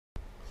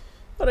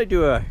Thought I'd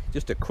do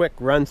just a quick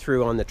run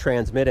through on the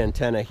transmit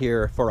antenna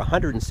here for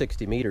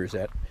 160 meters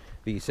at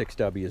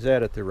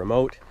VE6WZ at the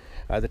remote.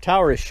 The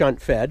tower is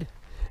shunt fed,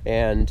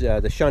 and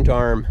the shunt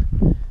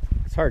arm,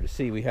 it's hard to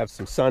see, we have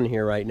some sun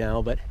here right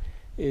now, but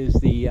is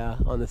the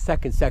on the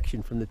second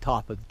section from the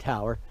top of the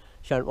tower.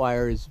 Shunt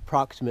wire is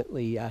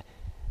approximately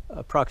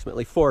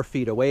 4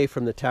 feet away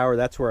from the tower.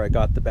 That's where I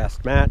got the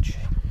best match,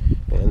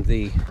 and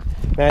the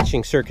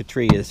matching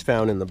circuitry is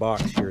found in the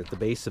box here at the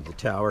base of the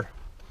tower.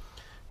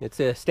 It's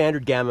a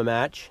standard gamma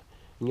match,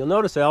 and you'll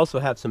notice I also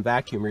have some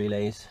vacuum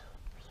relays,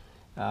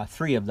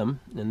 3 of them,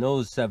 and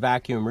those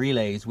vacuum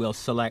relays will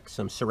select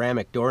some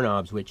ceramic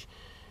doorknobs which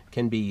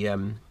can be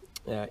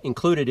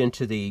included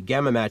into the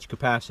gamma match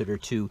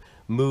capacitor to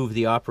move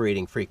the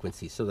operating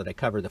frequency so that I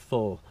cover the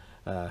full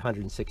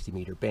 160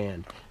 meter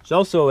band. There's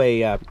also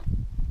a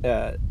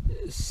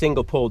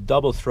single pole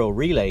double throw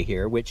relay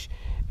here, which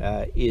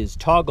is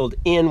toggled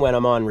in when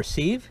I'm on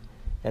receive,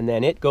 and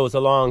then it goes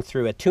along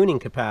through a tuning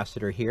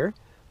capacitor here,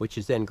 which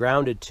is then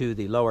grounded to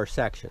the lower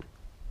section,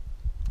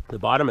 the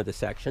bottom of the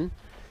section.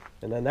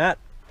 And then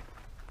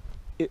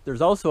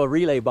there's also a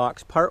relay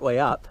box partway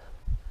up,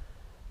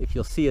 if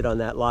you'll see it on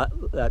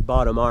that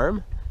bottom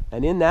arm,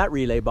 and in that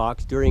relay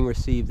box during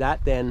receive,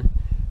 that then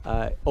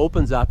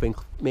opens up and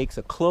makes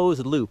a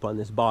closed loop on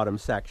this bottom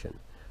section,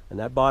 and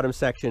that bottom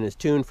section is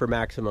tuned for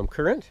maximum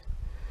current,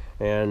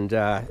 and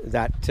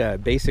that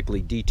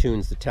basically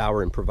detunes the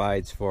tower and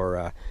provides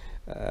for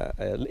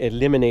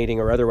eliminating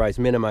or otherwise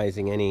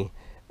minimizing any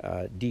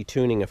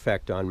detuning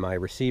effect on my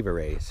receive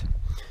arrays.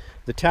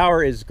 The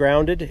tower is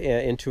grounded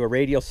into a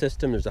radial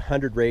system. There's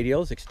 100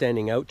 radials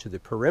extending out to the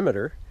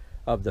perimeter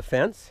of the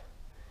fence,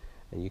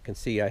 and you can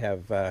see I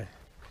have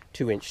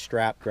 2-inch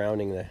strap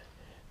grounding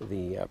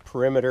the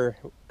perimeter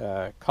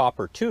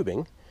copper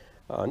tubing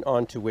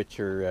onto which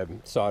are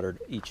soldered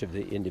each of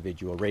the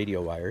individual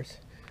radio wires.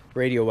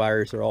 Radio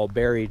wires are all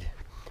buried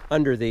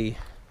under the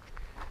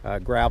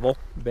gravel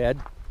bed.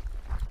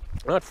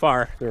 Not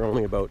far, they're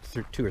only about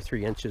 2 or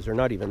 3 inches, or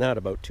not even that,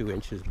 about 2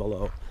 inches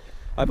below.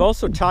 I've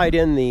also tied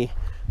in the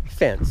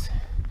fence,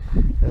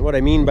 and what I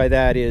mean by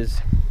that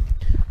is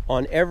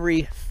on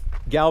every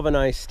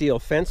galvanized steel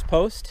fence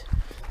post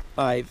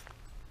I've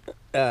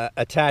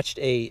attached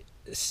a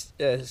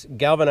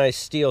galvanized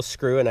steel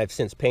screw, and I've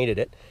since painted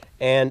it,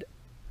 and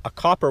a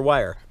copper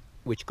wire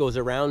which goes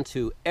around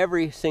to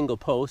every single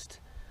post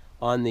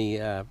on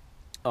the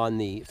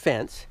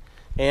fence,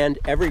 and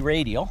every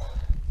radial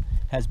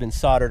has been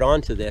soldered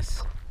onto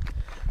this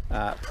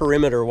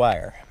perimeter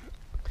wire.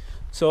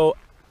 So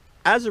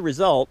as a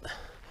result,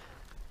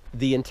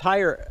 the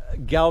entire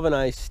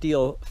galvanized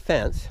steel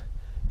fence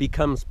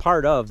becomes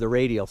part of the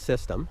radial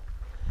system.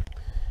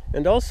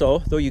 And also,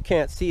 though you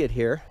can't see it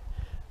here,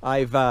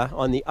 I've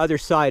on the other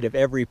side of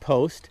every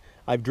post,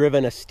 I've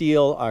driven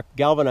a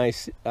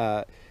galvanized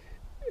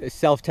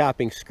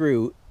self-tapping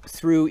screw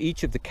through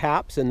each of the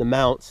caps and the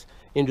mounts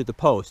into the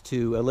post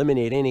to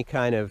eliminate any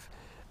kind of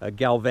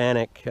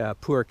galvanic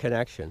poor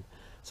connection.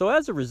 So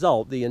as a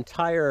result, the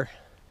entire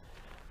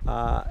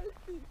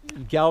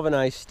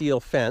galvanized steel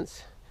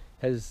fence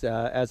has,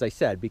 as I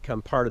said,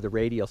 become part of the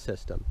radial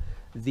system.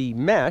 The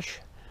mesh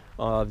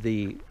of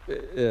the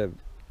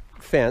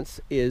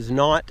fence is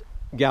not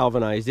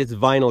galvanized, it's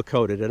vinyl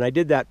coated, and I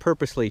did that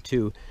purposely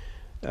to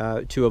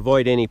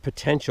avoid any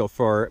potential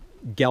for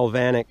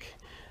galvanic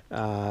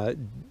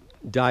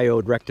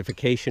diode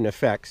rectification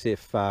effects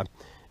if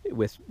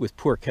with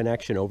poor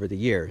connection over the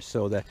years,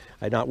 so that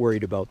I'm not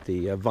worried about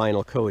the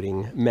vinyl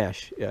coating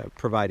mesh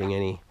providing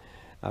any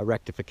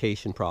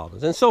rectification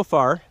problems. And so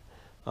far,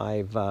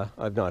 I've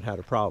not had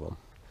a problem.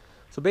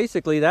 So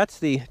basically, that's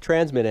the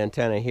transmit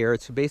antenna here.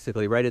 It's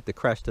basically right at the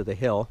crest of the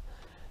hill,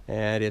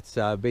 and it's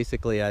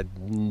basically a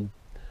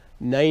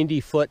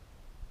 90-foot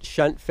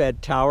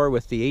shunt-fed tower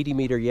with the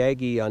 80-meter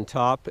Yagi on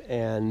top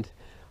and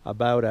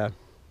about a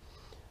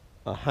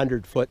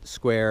 100-foot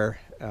square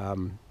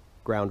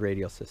ground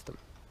radial system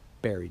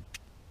buried.